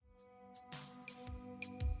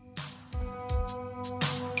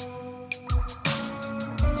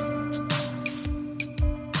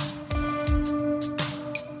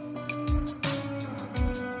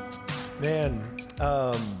Man,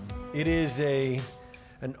 it is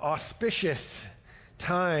an auspicious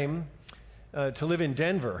time to live in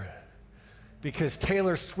Denver because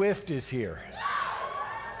Taylor Swift is here.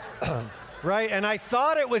 Right? And I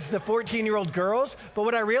thought it was the 14-year-old girls, but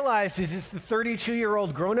what I realized is it's the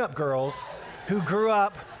 32-year-old grown-up girls who grew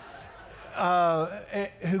up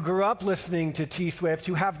listening to T Swift,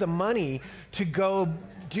 who have the money to go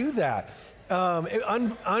do that.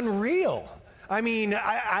 Unreal. I mean,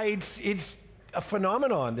 it's a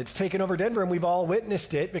phenomenon that's taken over Denver, and we've all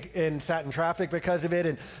witnessed it and sat in traffic because of it,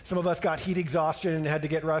 and some of us got heat exhaustion and had to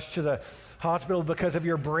get rushed to the hospital because of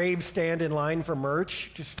your brave stand in line for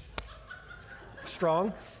merch. Just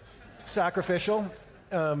strong, sacrificial,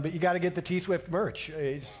 but you got to get the T Swift merch.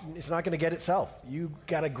 It's not going to get itself. You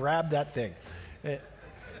got to grab that thing.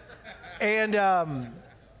 And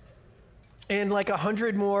like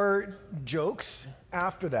 100 more jokes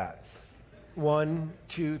after that. 1,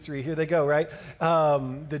 2, 3, here they go, right?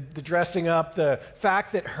 The dressing up, the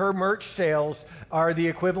fact that her merch sales are the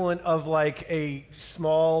equivalent of like a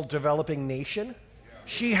small developing nation.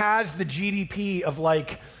 She has the GDP of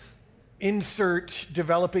like insert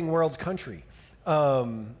developing world country.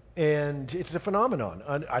 And it's a phenomenon.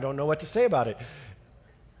 I don't know what to say about it.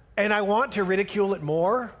 And I want to ridicule it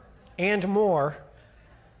more and more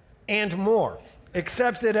and more.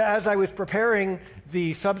 Except that as I was preparing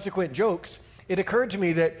the subsequent jokes, it occurred to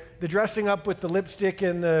me that the dressing up with the lipstick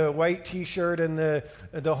and the white T-shirt and the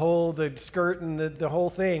skirt and the whole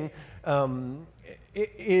thing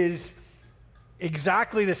it is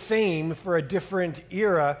exactly the same for a different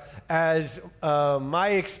era as my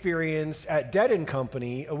experience at Dead &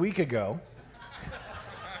 Company a week ago,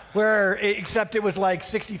 except it was like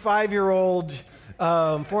 65-year-old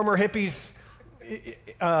former hippies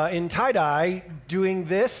in tie-dye doing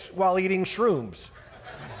this while eating shrooms.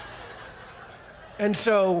 And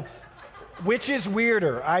so, which is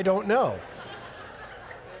weirder? I don't know.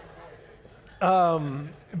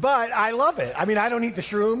 But I love it. I mean, I don't eat the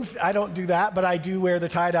shrooms. I don't do that, but I do wear the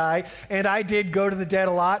tie-dye. And I did go to the Dead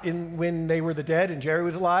a lot when they were the Dead and Jerry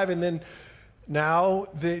was alive. And then now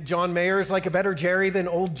John Mayer is like a better Jerry than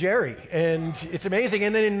old Jerry. And it's amazing.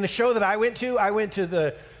 And then in the show that I went to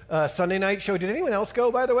the Sunday night show. Did anyone else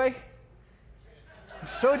go, by the way? I'm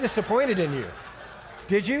so disappointed in you.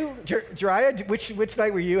 Did you? Jariah, which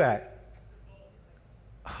night were you at?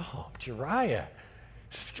 Oh, Jariah.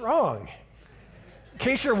 Strong. In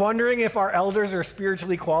case you're wondering if our elders are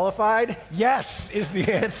spiritually qualified, yes is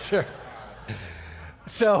the answer.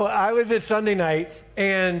 So I was at Sunday night,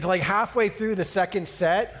 and like halfway through the second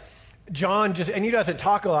set, John and he doesn't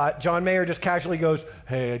talk a lot, John Mayer just casually goes,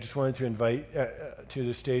 "Hey, I just wanted to invite to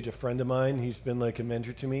the stage a friend of mine. He's been like a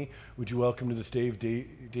mentor to me. Would you welcome to the stage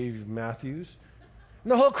Dave Matthews?"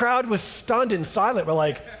 And the whole crowd was stunned and silent. We're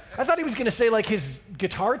like, I thought he was going to say like his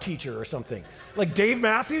guitar teacher or something. Like Dave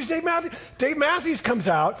Matthews? Dave Matthews comes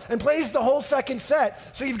out and plays the whole second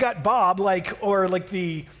set. So you've got Bob, or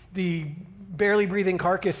the barely breathing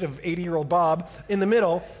carcass of 80-year-old Bob in the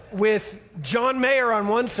middle with John Mayer on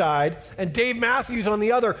one side and Dave Matthews on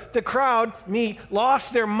the other. The crowd,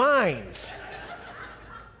 lost their minds.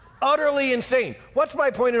 Utterly insane. What's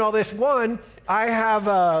my point in all this? One, I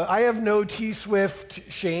have no T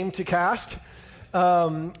Swift shame to cast.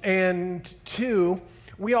 And two,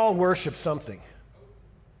 we all worship something.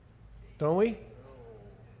 Don't we?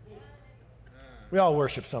 We all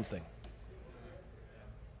worship something.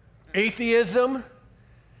 Atheism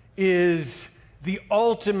is the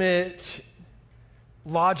ultimate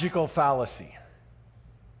logical fallacy.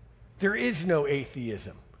 There is no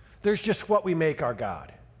atheism. There's just what we make our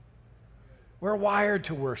God. We're wired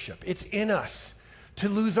to worship. It's in us to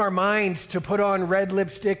lose our minds, to put on red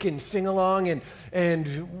lipstick and sing along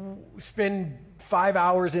and spend 5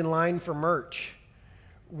 hours in line for merch.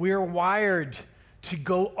 We're wired to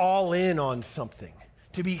go all in on something,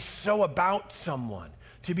 to be so about someone,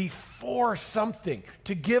 to be for something,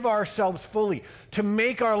 to give ourselves fully, to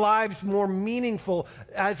make our lives more meaningful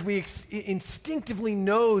as we instinctively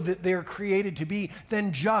know that they're created to be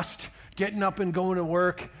than just getting up and going to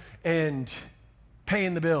work and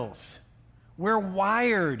paying the bills. We're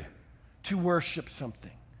wired to worship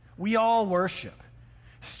something. We all worship.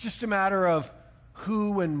 It's just a matter of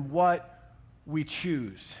who and what we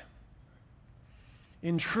choose.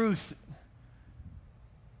 In truth,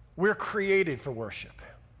 we're created for worship.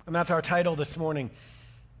 And that's our title this morning.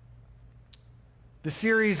 The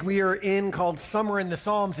series we are in called Summer in the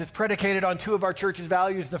Psalms is predicated on two of our church's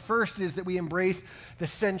values. The first is that we embrace the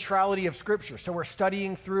centrality of Scripture. So we're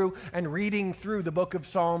studying through and reading through the book of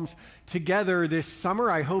Psalms together this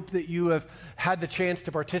summer. I hope that you have had the chance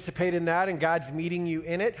to participate in that and God's meeting you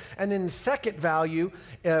in it. And then the second value,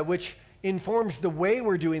 which informs the way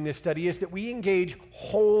we're doing this study, is that we engage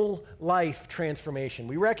whole life transformation.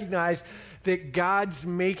 We recognize that God's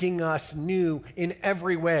making us new in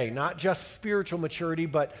every way, not just spiritual maturity,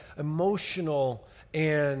 but emotional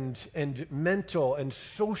and mental and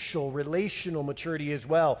social, relational maturity as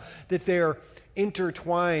well, that they're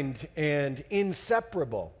intertwined and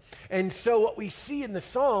inseparable. And so what we see in the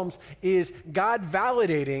Psalms is God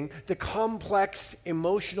validating the complex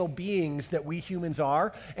emotional beings that we humans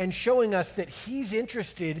are and showing us that He's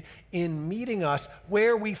interested in meeting us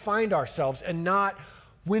where we find ourselves and not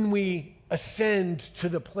when we ascend to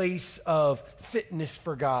the place of fitness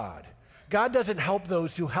for God. God doesn't help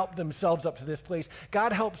those who help themselves up to this place.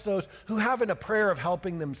 God helps those who have in a prayer of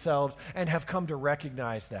helping themselves and have come to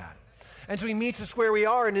recognize that. And so He meets us where we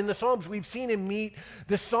are. And in the Psalms, we've seen Him meet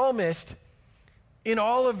the psalmist in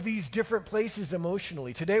all of these different places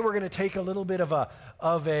emotionally. Today, we're going to take a little bit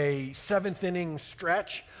of a seventh inning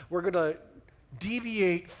stretch. We're going to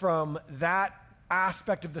deviate from that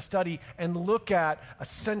aspect of the study and look at a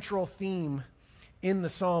central theme in the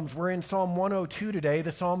Psalms. We're in Psalm 102 today.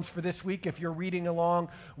 The Psalms for this week, if you're reading along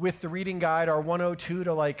with the reading guide, are 102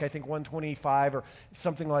 to I think 125 or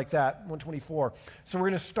something like that, 124. So we're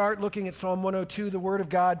going to start looking at Psalm 102. The Word of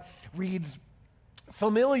God reads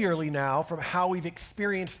familiarly now from how we've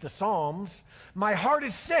experienced the Psalms. My heart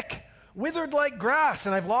is sick, withered like grass,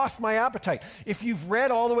 and I've lost my appetite. If you've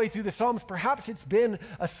read all the way through the Psalms, perhaps it's been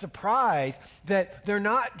a surprise that they're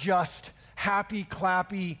not just happy,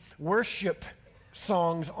 clappy worship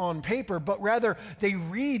songs on paper, but rather they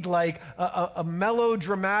read like a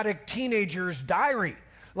melodramatic teenager's diary.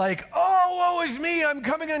 Like, oh, woe is me, I'm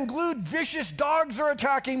coming unglued, vicious dogs are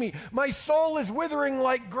attacking me, my soul is withering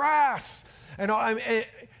like grass. And I'm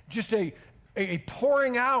just a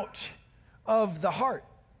pouring out of the heart.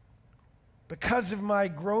 Because of my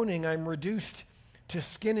groaning, I'm reduced to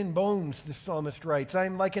skin and bones, the psalmist writes.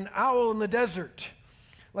 I'm like an owl in the desert,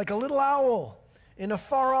 like a little owl in a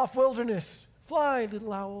far-off wilderness. Fly,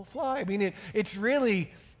 little owl, fly. I mean, it's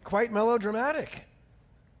really quite melodramatic.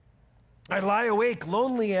 I lie awake,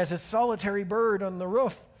 lonely as a solitary bird on the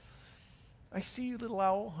roof. I see you, little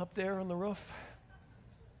owl, up there on the roof.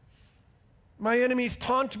 My enemies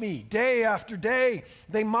taunt me day after day.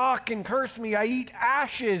 They mock and curse me. I eat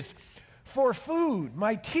ashes for food.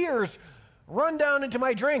 My tears run down into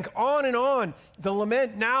my drink. On and on. The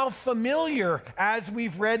lament, now familiar as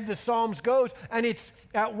we've read the Psalms, goes. And it's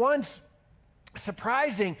at once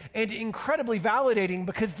surprising and incredibly validating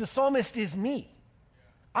because the psalmist is me.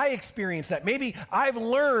 I experience that. Maybe I've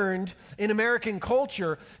learned in American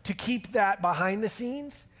culture to keep that behind the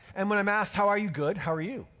scenes. And when I'm asked, how are you? Good. How are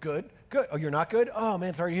you? Good. Good. Oh, you're not good? Oh,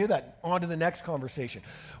 man, sorry to hear that. On to the next conversation.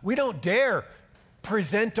 We don't dare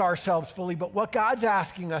present ourselves fully, but what God's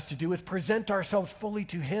asking us to do is present ourselves fully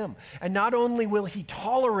to Him. And not only will He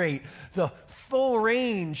tolerate the full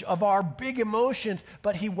range of our big emotions,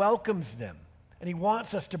 but He welcomes them. And He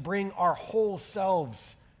wants us to bring our whole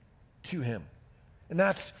selves to Him. And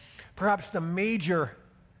that's perhaps the major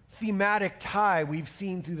thematic tie we've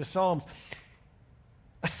seen through the Psalms.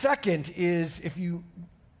 A second is, if you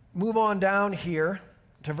move on down here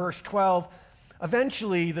to verse 12,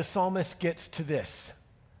 eventually the psalmist gets to this,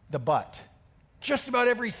 the but. Just about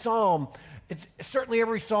every psalm, it's certainly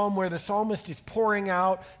every psalm where the psalmist is pouring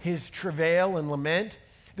out his travail and lament,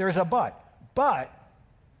 there's a but. But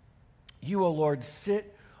you, O Lord,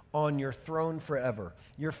 sit on your throne forever.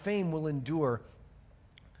 Your fame will endure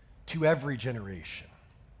to every generation.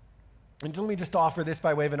 And let me just offer this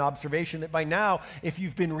by way of an observation that by now, if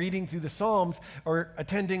you've been reading through the Psalms or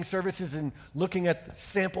attending services and looking at the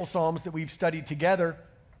sample Psalms that we've studied together,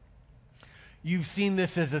 you've seen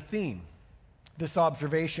this as a theme. This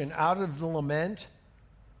observation, out of the lament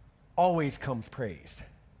always comes praise.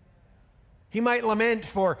 He might lament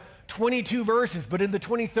for 22 verses, but in the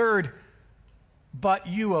 23rd, but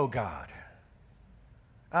you, O God.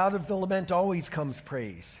 Out of the lament always comes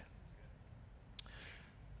praise.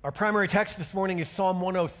 Our primary text this morning is Psalm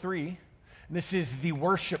 103. And this is the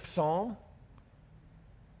worship psalm.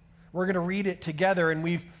 We're going to read it together, and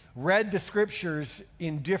we've read the scriptures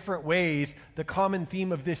in different ways. The common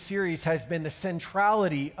theme of this series has been the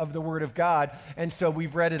centrality of the Word of God. And so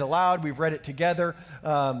we've read it aloud, we've read it together,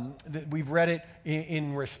 we've read it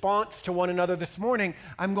in response to one another. This morning,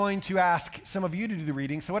 I'm going to ask some of you to do the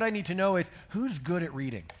reading. So what I need to know is who's good at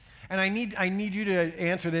reading? And I need you to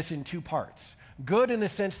answer this in 2 parts. Good in the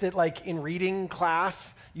sense that, like, in reading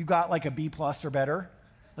class, you got like a B+ or better.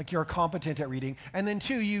 Like, you're competent at reading. And then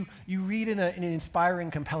 2, you read in an inspiring,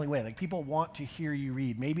 compelling way. Like, people want to hear you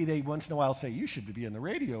read. Maybe they once in a while say, you should be on the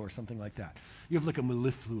radio or something like that. You have like a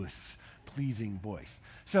mellifluous, pleasing voice.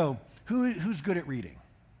 So who's good at reading?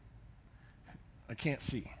 I can't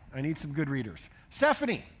see. I need some good readers.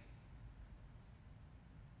 Stephanie.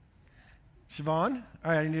 Siobhan.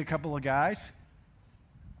 All right, I need a couple of guys.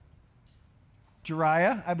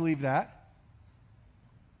 Jariah, I believe that.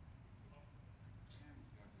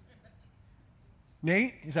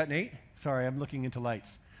 Nate, is that Nate? Sorry, I'm looking into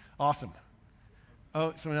lights. Awesome.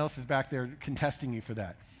 Oh, someone else is back there contesting you for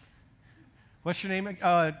that. What's your name?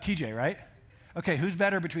 TJ, right? Okay, who's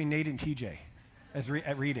better between Nate and TJ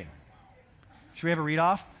at reading? Should we have a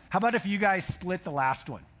read-off? How about if you guys split the last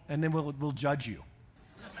one, and then we'll judge you.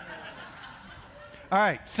 All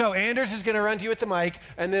right, so Anders is going to run to you with the mic,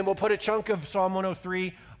 and then we'll put a chunk of Psalm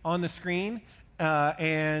 103 on the screen,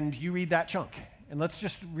 and you read that chunk. And let's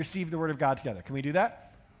just receive the word of God together. Can we do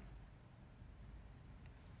that?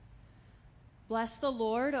 Bless the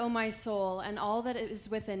Lord, O my soul, and all that is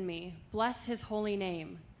within me. Bless his holy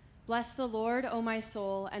name. Bless the Lord, O my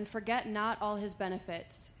soul, and forget not all his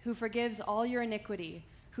benefits, who forgives all your iniquity,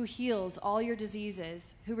 who heals all your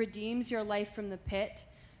diseases, who redeems your life from the pit,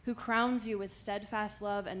 who crowns you with steadfast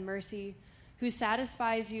love and mercy, who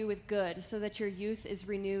satisfies you with good so that your youth is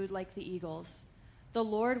renewed like the eagles. The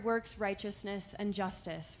Lord works righteousness and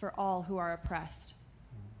justice for all who are oppressed.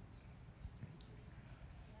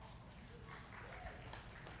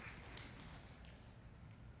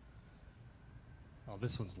 Oh,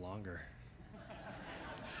 this one's longer.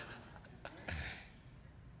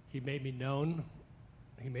 He made known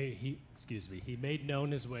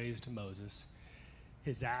his ways to Moses,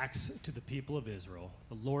 his acts to the people of Israel.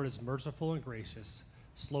 The Lord is merciful and gracious,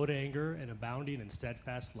 slow to anger and abounding in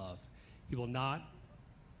steadfast love. He will not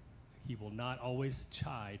always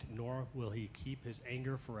chide, nor will he keep his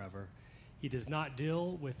anger forever. He does not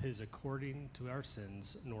deal with his according to our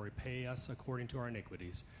sins, nor repay us according to our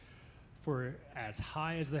iniquities. For as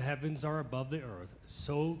high as the heavens are above the earth,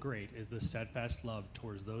 so great is the steadfast love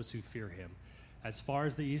towards those who fear him. As far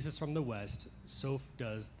as the east is from the west, so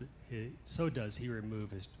does he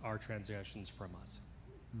remove our transgressions from us.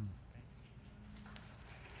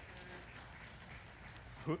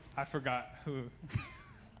 I forgot who.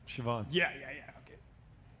 Siobhan. Yeah, okay.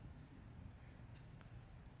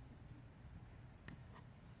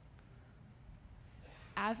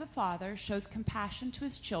 As a father shows compassion to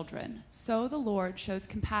his children, so the Lord shows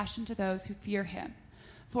compassion to those who fear him.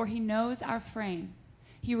 For he knows our frame.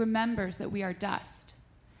 He remembers that we are dust.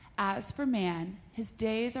 As for man, his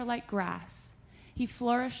days are like grass. He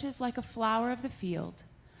flourishes like a flower of the field.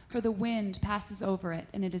 For the wind passes over it,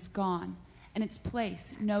 and it is gone, and its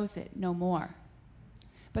place knows it no more.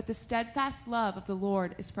 But the steadfast love of the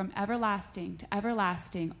Lord is from everlasting to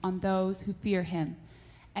everlasting on those who fear him,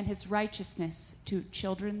 and his righteousness to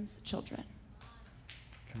children's children.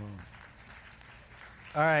 Come on.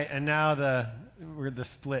 All right, and now we're the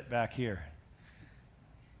split back here.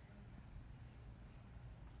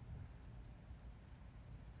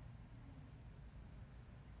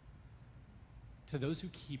 To those who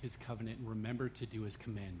keep his covenant and remember to do his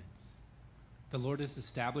commandments, the Lord has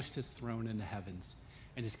established his throne in the heavens,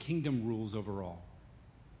 and his kingdom rules over all.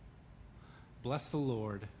 Bless the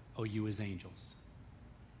Lord, O you his angels.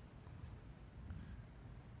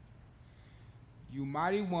 You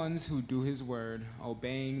mighty ones who do his word,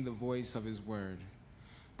 obeying the voice of his word.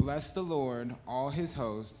 Bless the Lord, all his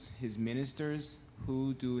hosts, his ministers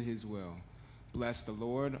who do his will. Bless the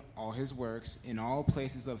Lord, all his works, in all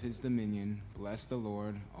places of his dominion. Bless the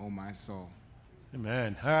Lord, O my soul.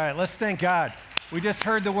 Amen. All right, let's thank God. We just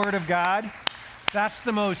heard the word of God. That's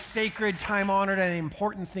the most sacred, time-honored, and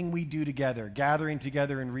important thing we do together, gathering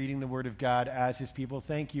together and reading the word of God as his people.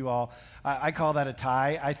 Thank you all. I call that a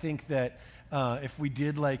tie. I think that if we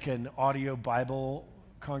did like an audio Bible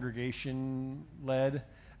congregation led,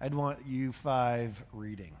 I'd want you 5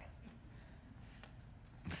 reading.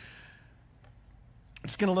 I'm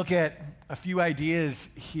just going to look at a few ideas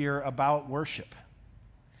here about worship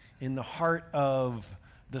in the heart of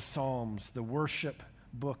the Psalms, the worship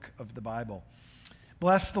book of the Bible.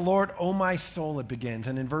 Bless the Lord, O my soul, it begins.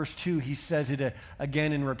 And in verse 2, he says it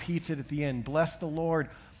again and repeats it at the end. Bless the Lord,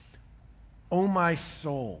 O my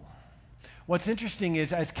soul. What's interesting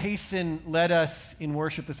is, as Kaysen led us in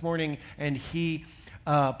worship this morning, and he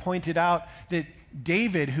pointed out that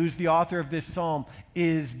David, who's the author of this psalm,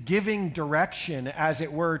 is giving direction, as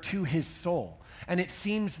it were, to his soul. And it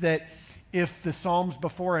seems that if the Psalms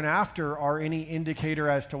before and after are any indicator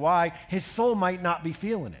as to why, his soul might not be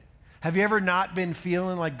feeling it. Have you ever not been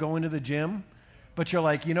feeling like going to the gym, but you're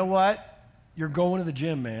like, you know what? You're going to the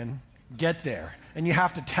gym, man. Get there. And you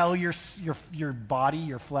have to tell your body,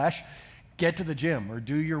 your flesh, get to the gym or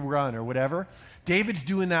do your run or whatever. David's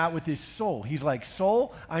doing that with his soul. He's like,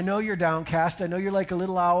 soul, I know you're downcast. I know you're like a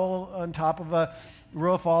little owl on top of a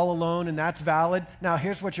roof all alone, and that's valid. Now,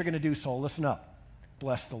 here's what you're going to do, soul. Listen up.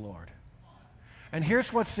 Bless the Lord. And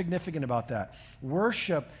here's what's significant about that.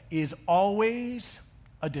 Worship is always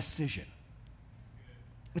a decision.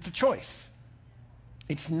 It's a choice.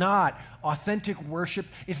 It's not authentic worship.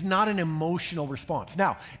 It's not an emotional response.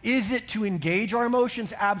 Now, is it to engage our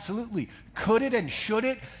emotions? Absolutely. Could it and should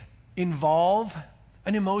it involve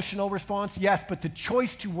an emotional response? Yes, but the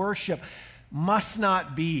choice to worship must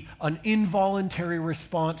not be an involuntary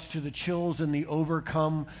response to the chills and the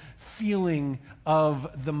overcome feeling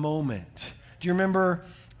of the moment. Do you remember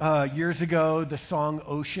years ago the song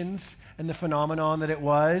Oceans and the phenomenon that it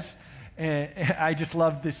was? And I just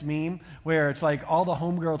love this meme where it's like all the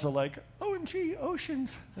homegirls are like, OMG,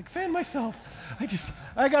 Oceans, like fan myself.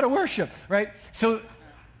 I got to worship, right? So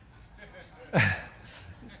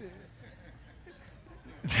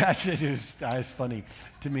that's funny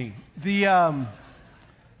to me. The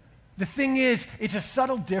thing is, it's a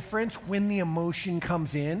subtle difference when the emotion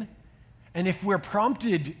comes in. And if we're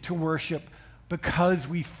prompted to worship because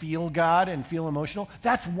we feel God and feel emotional,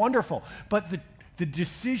 that's wonderful. But the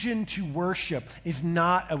decision to worship is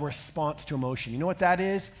not a response to emotion. You know what that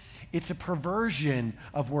is? It's a perversion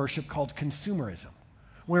of worship called consumerism,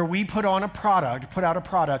 where we put out a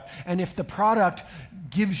product, and if the product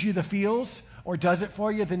gives you the feels or does it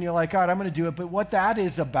for you, then you're like, God, I'm going to do it. But what that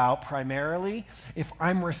is about primarily, if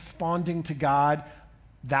I'm responding to God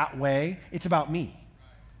that way, it's about me.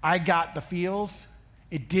 I got the feels.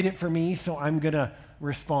 It did it for me, so I'm going to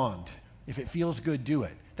respond. If it feels good, do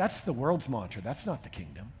it. That's the world's mantra. That's not the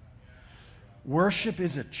kingdom. Worship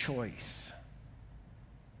is a choice.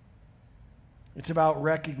 It's about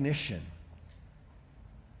recognition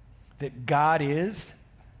that God is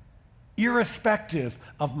irrespective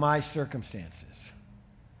of my circumstances,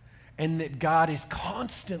 and that God is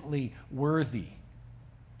constantly worthy.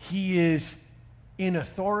 He is in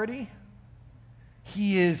authority.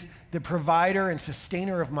 He is the provider and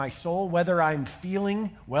sustainer of my soul, whether I'm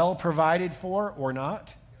feeling well provided for or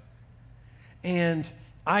not. And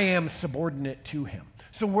I am subordinate to him.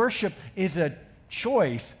 So worship is a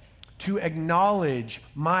choice to acknowledge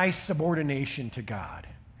my subordination to God,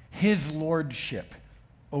 his lordship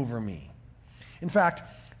over me. In fact,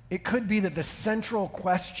 it could be that the central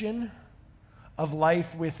question of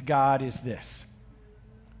life with God is this: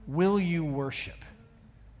 will you worship?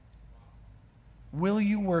 Will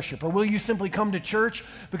you worship? Or will you simply come to church?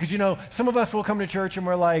 Because, some of us will come to church and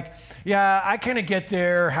we're like, yeah, I kind of get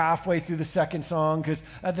there halfway through the second song because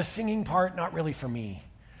the singing part, not really for me.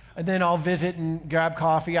 And then I'll visit and grab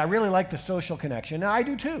coffee. I really like the social connection. And I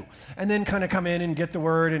do too. And then kind of come in and get the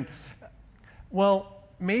word. And, well,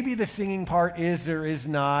 maybe the singing part is or is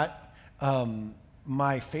not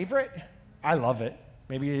my favorite. I love it.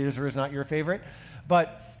 Maybe it is or is not your favorite.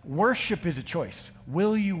 But worship is a choice.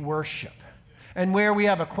 Will you worship? And where we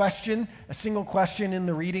have a single question in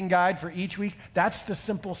the reading guide for each week, that's the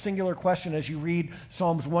simple singular question as you read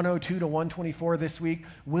Psalms 102 to 124 this week.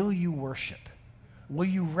 Will you worship? Will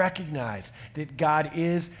you recognize that God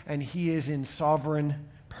is and he is in sovereign,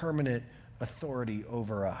 permanent authority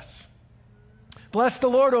over us? Bless the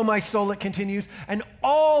Lord, O my soul, it continues, and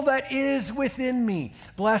all that is within me.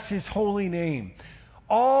 Bless his holy name.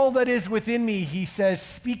 All that is within me, he says,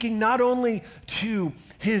 speaking not only to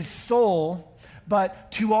his soul,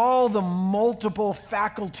 but to all the multiple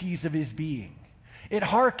faculties of his being. It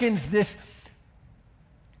hearkens this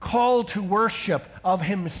call to worship of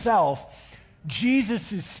himself,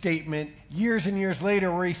 Jesus' statement years and years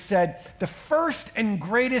later where he said, the first and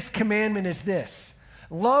greatest commandment is this: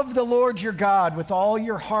 love the Lord your God with all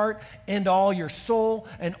your heart and all your soul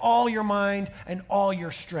and all your mind and all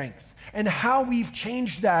your strength. And how we've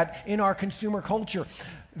changed that in our consumer culture.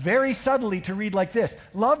 Very subtly to read like this: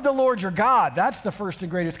 love the Lord your God. That's the first and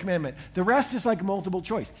greatest commandment. The rest is like multiple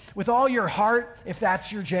choice. With all your heart, if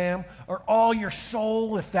that's your jam, or all your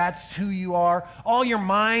soul, if that's who you are, all your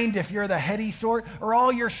mind, if you're the heady sort, or all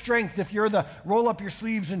your strength, if you're the roll up your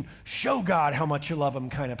sleeves and show God how much you love him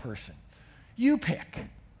kind of person. You pick.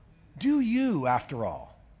 Do you, after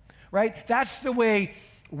all, right? That's the way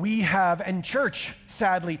we have, and church,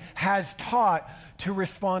 sadly, has taught to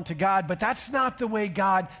respond to God, but that's not the way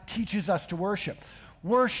God teaches us to worship.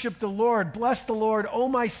 Worship the Lord. Bless the Lord, O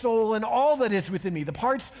my soul, and all that is within me. The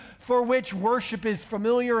parts for which worship is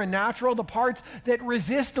familiar and natural, the parts that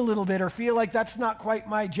resist a little bit or feel like that's not quite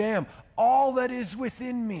my jam. All that is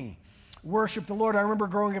within me. Worship the Lord. I remember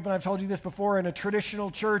growing up, and I've told you this before, in a traditional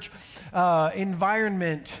church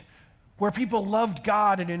environment where people loved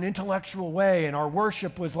God in an intellectual way, and our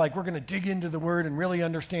worship was like, we're going to dig into the Word and really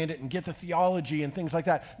understand it and get the theology and things like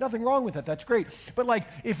that. Nothing wrong with that. That's great. But like,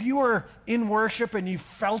 if you were in worship and you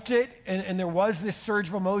felt it, and there was this surge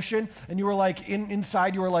of emotion, and you were like,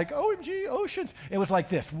 inside you were like, OMG, oceans. It was like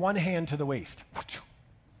this, one hand to the waist.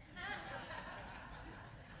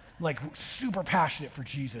 Like, super passionate for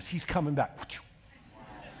Jesus. He's coming back.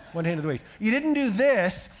 One hand to the waist. You didn't do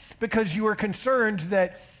this because you were concerned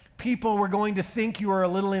that people were going to think you were a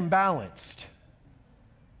little imbalanced.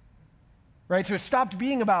 Right? So it stopped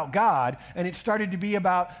being about God, and it started to be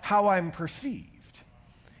about how I'm perceived.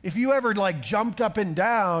 If you ever like jumped up and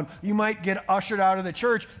down, you might get ushered out of the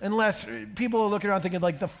church unless people are looking around thinking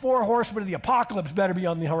like the 4 horsemen of the apocalypse better be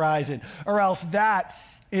on the horizon, or else that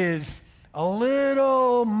is a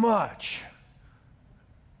little much.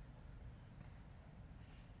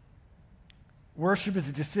 Worship is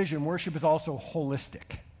a decision. Worship is also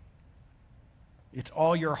holistic. It's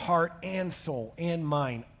all your heart and soul and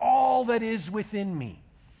mind, all that is within me,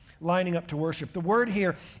 lining up to worship. The word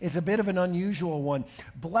here is a bit of an unusual one.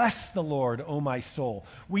 Bless the Lord, O my soul.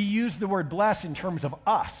 We use the word bless in terms of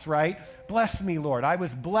us, right? Bless me, Lord. I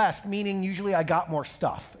was blessed, meaning usually I got more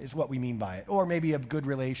stuff, is what we mean by it. Or maybe a good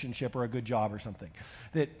relationship or a good job or something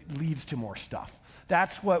that leads to more stuff.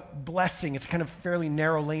 That's what blessing, it's kind of fairly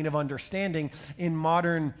narrow lane of understanding in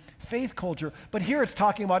modern faith culture. But here it's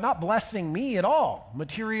talking about not blessing me at all,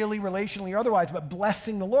 materially, relationally, or otherwise, but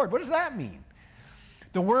blessing the Lord. What does that mean?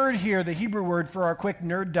 The word here, the Hebrew word for our quick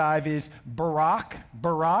nerd dive is barak,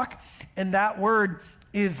 and that word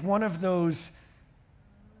is one of those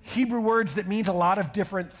Hebrew words that means a lot of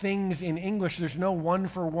different things in English. There's no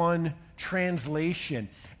one-for-one translation.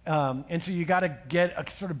 And so you got to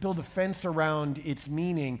sort of build a fence around its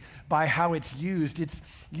meaning by how it's used. It's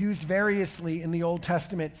used variously in the Old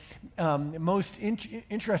Testament, most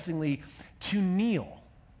interestingly, to kneel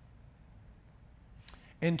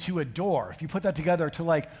and to adore. If you put that together, to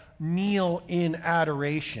like kneel in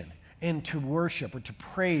adoration and to worship or to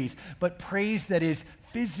praise, but praise that is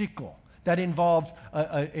physical, that involves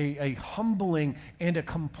a humbling and a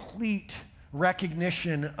complete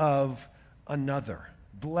recognition of another.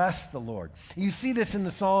 Bless the Lord. You see this in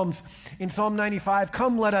the Psalms. In Psalm 95,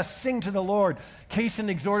 come let us sing to the Lord. Kaysen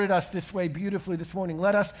exhorted us this way beautifully this morning.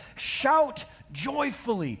 Let us shout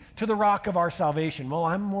joyfully to the rock of our salvation. Well,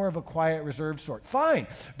 I'm more of a quiet, reserved sort. Fine.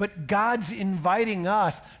 But God's inviting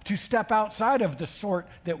us to step outside of the sort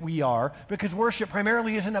that we are, because worship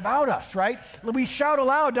primarily isn't about us, right? We shout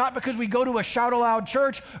aloud not because we go to a shout aloud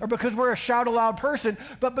church or because we're a shout aloud person,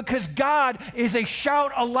 but because God is a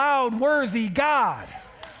shout aloud worthy God.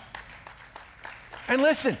 And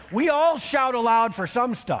listen, we all shout aloud for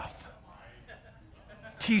some stuff.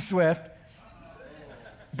 T-Swift,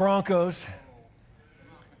 Broncos,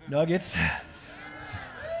 Nuggets.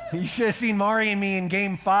 You should have seen Mari and me in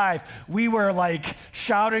Game 5. We were like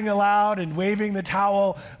shouting aloud and waving the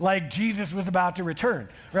towel like Jesus was about to return,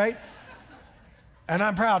 right? And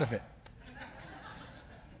I'm proud of it.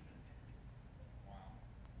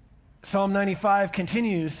 Psalm 95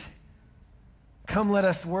 continues, come let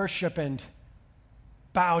us worship and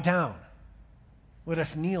bow down. Let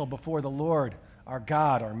us kneel before the Lord, our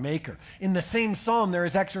God, our Maker. In the same psalm, there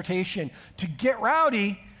is exhortation to get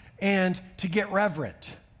rowdy and to get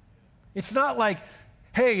reverent. It's not like,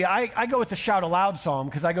 hey, I go with the shout aloud psalm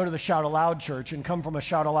because I go to the shout aloud church and come from a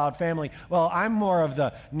shout aloud family. Well, I'm more of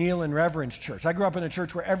the kneel and reverence church. I grew up in a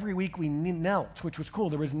church where every week we knelt, which was cool.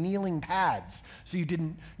 There was kneeling pads so you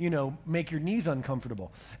didn't, make your knees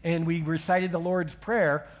uncomfortable. And we recited the Lord's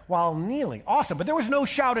Prayer while kneeling. Awesome. But there was no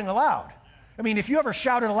shouting aloud. I mean, if you ever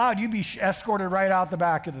shouted aloud, you'd be escorted right out the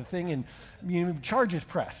back of the thing and charges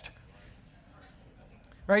pressed.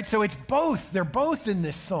 Right? So it's both. They're both in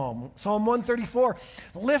this psalm. Psalm 134,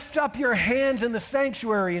 lift up your hands in the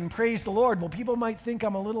sanctuary and praise the Lord. Well, people might think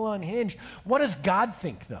I'm a little unhinged. What does God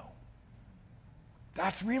think, though?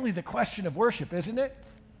 That's really the question of worship, isn't it?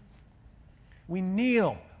 We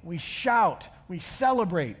kneel, we shout, we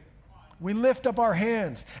celebrate, we lift up our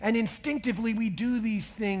hands, and instinctively we do these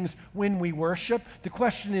things when we worship. The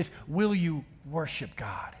question is, will you worship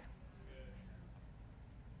God?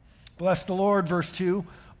 Bless the Lord, verse 2,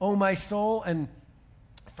 O my soul, and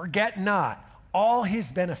forget not all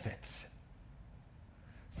his benefits.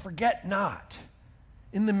 Forget not.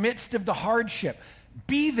 In the midst of the hardship,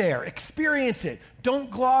 Be there, experience it.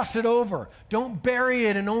 Don't gloss it over. Don't bury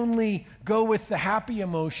it and only go with the happy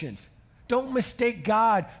emotions. Don't mistake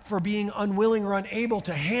God for being unwilling or unable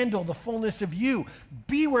to handle the fullness of you.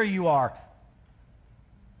 Be where you are.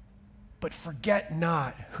 But forget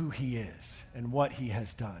not who he is and what he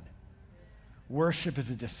has done. Worship is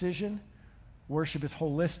a decision. Worship is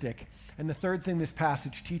holistic. And the third thing this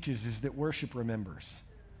passage teaches is that worship remembers.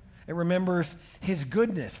 It remembers his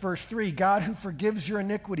goodness. Verse 3, God who forgives your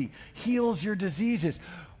iniquity, heals your diseases.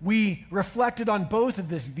 We reflected on both of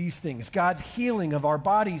these things, God's healing of our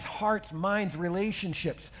bodies, hearts, minds,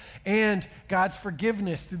 relationships, and God's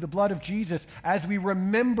forgiveness through the blood of Jesus as we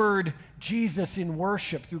remembered Jesus in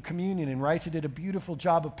worship through communion. And Rice did a beautiful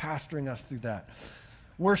job of pastoring us through that.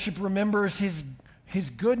 Worship remembers his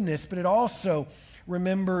goodness, but it also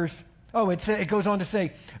remembers, it goes on to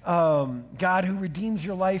say, God who redeems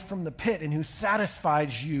your life from the pit and who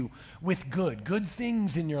satisfies you with good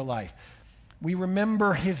things in your life. We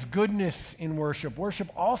remember his goodness in worship.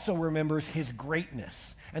 Worship also remembers his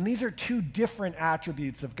greatness. And these are two different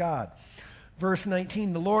attributes of God. Verse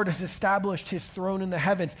 19, the Lord has established his throne in the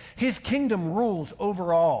heavens. His kingdom rules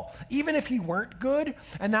over all. Even if he weren't good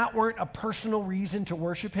and that weren't a personal reason to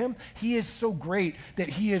worship him, he is so great that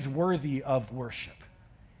he is worthy of worship.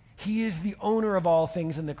 He is the owner of all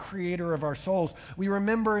things and the creator of our souls. We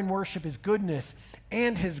remember in worship his goodness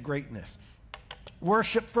and his greatness.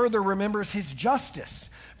 Worship further remembers his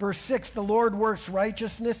justice. Verse 6, the Lord works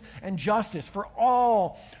righteousness and justice for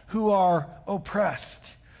all who are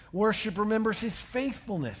oppressed. Worship remembers his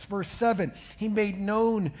faithfulness. Verse 7, he made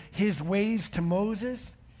known his ways to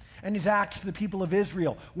Moses and his acts to the people of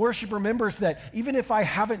Israel. Worship remembers that even if I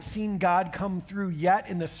haven't seen God come through yet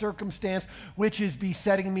in the circumstance which is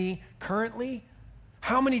besetting me currently,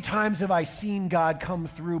 how many times have I seen God come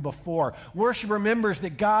through before? Worship remembers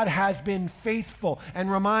that God has been faithful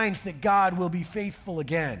and reminds that God will be faithful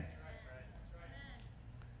again.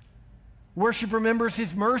 Worship remembers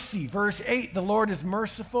his mercy. Verse 8, the Lord is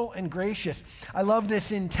merciful and gracious. I love this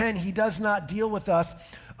in 10. He does not deal with us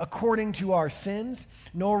according to our sins,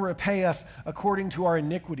 nor repay us according to our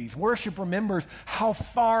iniquities. Worship remembers how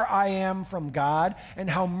far I am from God and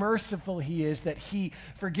how merciful he is that he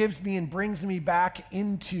forgives me and brings me back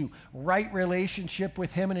into right relationship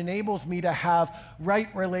with him and enables me to have right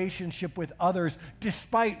relationship with others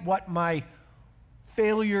despite what my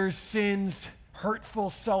failures, sins, hurtful,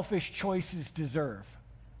 selfish choices deserve.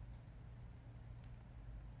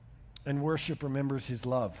 And worship remembers his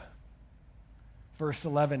love. Verse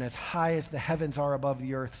 11, as high as the heavens are above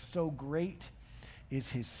the earth, so great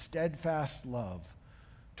is his steadfast love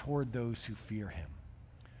toward those who fear him.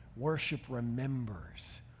 Worship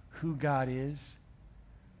remembers who God is,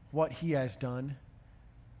 what he has done,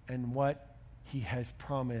 and what he has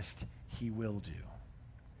promised he will do.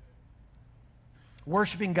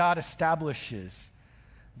 Worshiping God establishes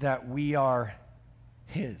that we are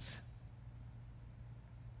his.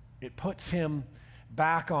 It puts him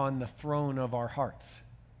back on the throne of our hearts.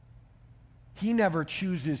 He never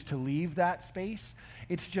chooses to leave that space.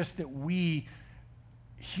 It's just that we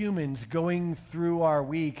humans going through our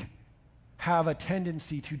week have a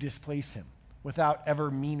tendency to displace him without ever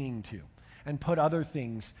meaning to and put other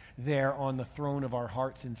things there on the throne of our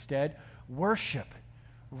hearts instead. Worship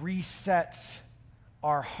resets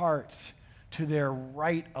our hearts to their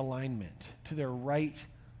right alignment, to their right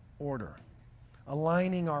order,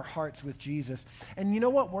 aligning our hearts with Jesus. And you know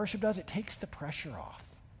what worship does? It takes the pressure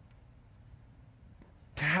off.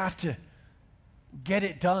 To have to get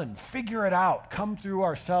it done, figure it out, come through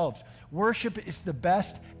ourselves. Worship is the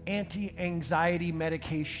best anti-anxiety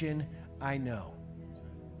medication I know.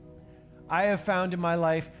 I have found in my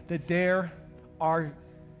life that there are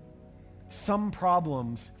some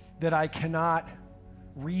problems that I cannot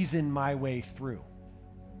reason my way through.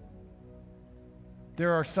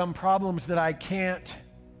 There are some problems that I can't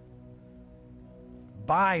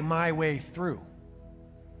buy my way through.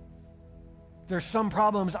 There's some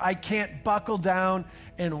problems I can't buckle down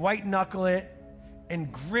and white knuckle it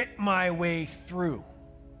and grit my way through.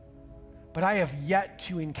 But I have yet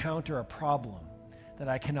to encounter a problem that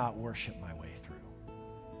I cannot worship my way through.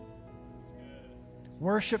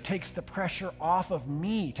 Worship takes the pressure off of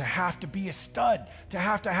me to have to be a stud, to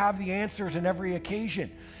have the answers in every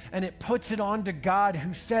occasion. And it puts it onto God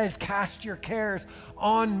who says, cast your cares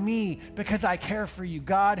on me because I care for you.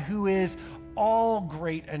 God who is all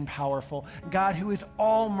great and powerful, God who is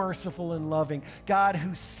all merciful and loving, God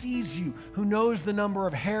who sees you, who knows the number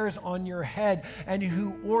of hairs on your head, and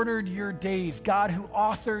who ordered your days, God who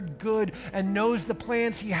authored good and knows the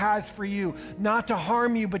plans he has for you, not to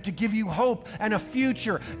harm you, but to give you hope and a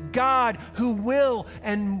future, God who will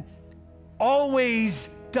and always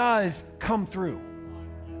does come through.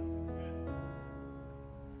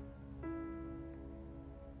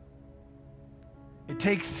 It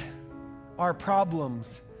takes our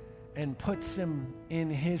problems and puts them in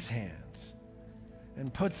his hands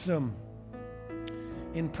and puts them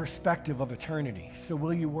in perspective of eternity. So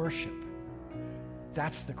will you worship?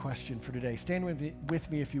 That's the question for today. Stand with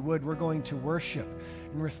me if you would. We're going to worship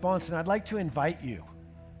in response, and I'd like to invite you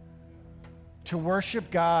to worship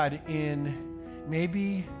God in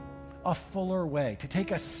maybe a fuller way, to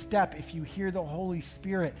take a step if you hear the Holy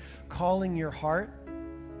Spirit calling your heart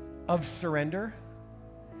of surrender.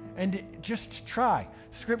 And just try.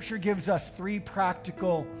 Scripture gives us 3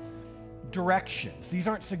 practical directions. These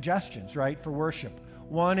aren't suggestions, right, for worship.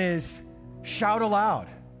 One is shout aloud.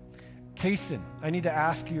 Kason, I need to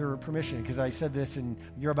ask your permission because I said this and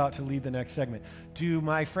you're about to lead the next segment. Do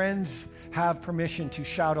my friends have permission to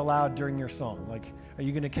shout aloud during your song? Like, are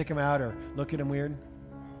you going to kick them out or look at them weird?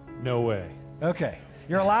 No way. Okay.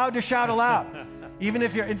 You're allowed to shout aloud. Even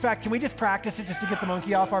if you're, in fact, can we just practice it just to get the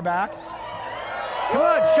monkey off our back? Come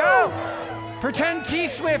on, shout. Pretend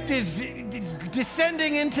T-Swift is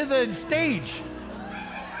descending into the stage.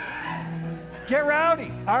 Get rowdy.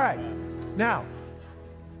 All right. Now,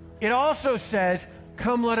 it also says,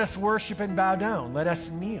 come let us worship and bow down. Let us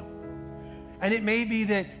kneel. And it may be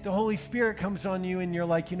that the Holy Spirit comes on you and you're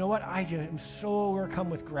like, you know what? I am so overcome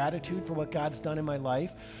with gratitude for what God's done in my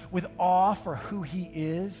life, with awe for who he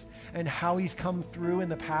is and how he's come through in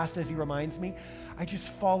the past as he reminds me. I just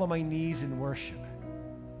fall on my knees and worship.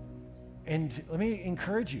 And let me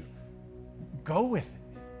encourage you, go with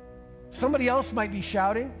it. Somebody else might be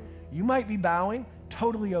shouting, you might be bowing,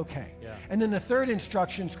 totally okay. Yeah. And then the third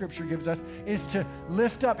instruction Scripture gives us is to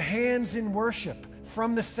lift up hands in worship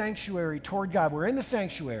from the sanctuary toward God. We're in the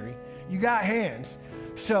sanctuary, you got hands.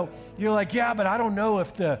 So you're like, yeah, but I don't know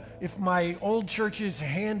if my old church's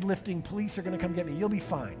hand-lifting police are going to come get me. You'll be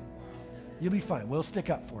fine. You'll be fine. We'll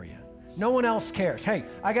stick up for you. No one else cares. Hey,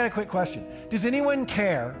 I got a quick question. Does anyone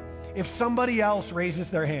care if somebody else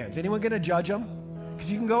raises their hands? Anyone going to judge them? Because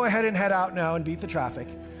you can go ahead and head out now and beat the traffic.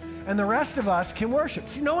 And the rest of us can worship.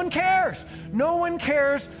 See, no one cares. No one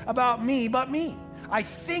cares about me but me. I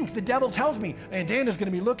think the devil tells me, and Dana's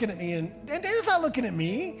going to be looking at me, and Dana's not looking at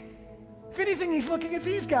me. If anything, he's looking at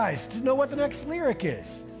these guys to know what the next lyric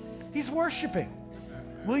is. He's worshiping.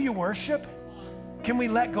 Will you worship? Can we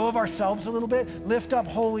let go of ourselves a little bit? Lift up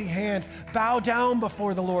holy hands. Bow down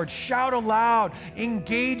before the Lord. Shout aloud.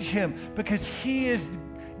 Engage him because he is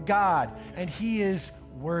God and he is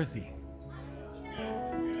worthy.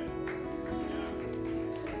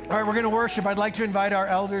 All right, we're going to worship. I'd like to invite our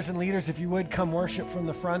elders and leaders, if you would, come worship from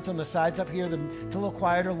the front on the sides up here. It's a little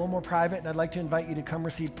quieter, a little more private, and I'd like to invite you to come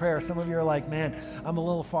receive prayer. Some of you are like, man, I'm a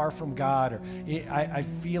little far from God, or I'm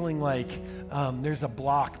feeling like there's a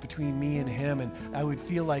block between me and him, and I would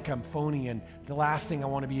feel like I'm phony, and the last thing I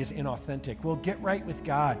want to be is inauthentic. Well, get right with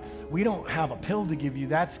God. We don't have a pill to give you.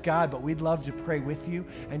 That's God, but we'd love to pray with you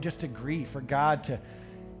and just agree for God to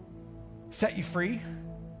set you free,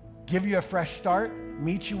 give you a fresh start,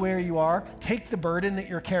 meet you where you are, take the burden that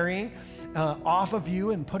you're carrying off of you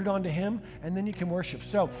and put it onto him, and then you can worship.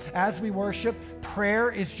 So as we worship, prayer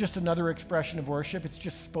is just another expression of worship. It's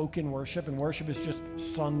just spoken worship, and worship is just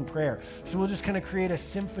sung prayer. So we'll just kind of create a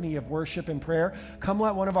symphony of worship and prayer. Come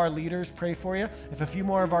let one of our leaders pray for you. If a few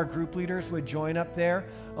more of our group leaders would join up there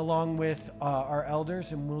along with our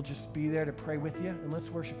elders, and we'll just be there to pray with you, and let's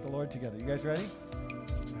worship the Lord together. You guys ready?